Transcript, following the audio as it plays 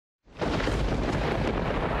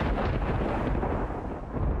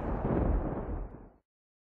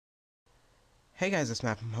Hey guys, it's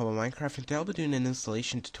Matt from hubbaMinecraft, and today I'll be doing an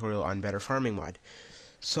installation tutorial on Better Farming Mod.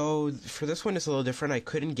 So, for this one it's a little different. I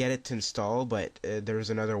couldn't get it to install, but there's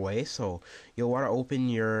another way. So, you'll want to open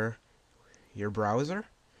your browser.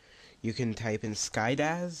 You can type in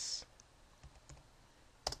skydaz.com.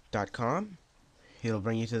 It'll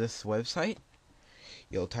bring you to this website.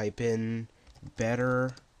 You'll type in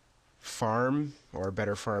Better Farm, or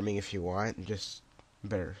Better Farming if you want, just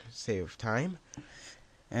better save time.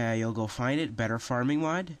 You'll go find it, Better Farming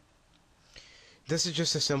Mod. This is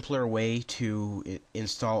just a simpler way to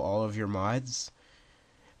install all of your mods,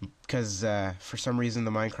 because for some reason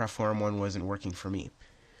the Minecraft Forum one wasn't working for me.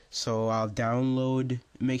 So I'll download,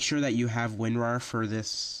 make sure that you have WinRAR for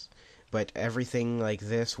this, but everything like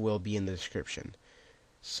this will be in the description.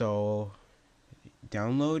 So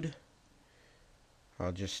download,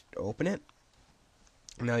 I'll just open it.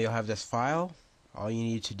 Now you'll have this file. All you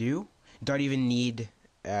need to do, you don't even need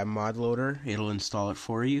mod loader, it'll install it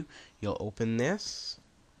for you. You'll open this,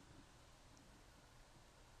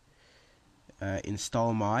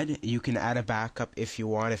 install mod. You can add a backup if you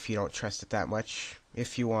want, if you don't trust it that much.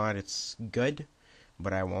 If you want, it's good,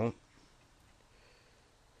 but I won't.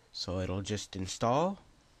 So it'll just install.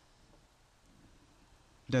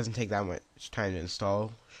 It doesn't take that much time to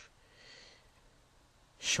install,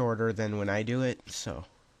 shorter than when I do it, so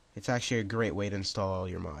it's actually a great way to install all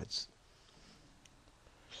your mods.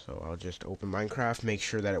 So I'll just open Minecraft, make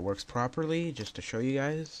sure that it works properly, just to show you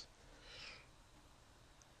guys.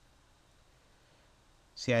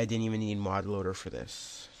 See, I didn't even need mod loader for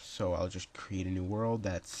this. So I'll just create a new world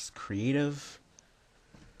that's creative.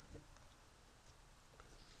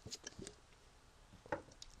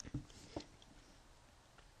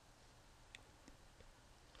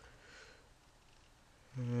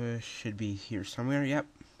 Should be here somewhere. Yep,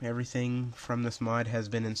 everything from this mod has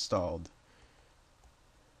been installed.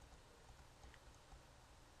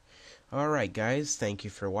 Alright guys, thank you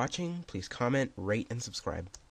for watching. Please comment, rate, and subscribe.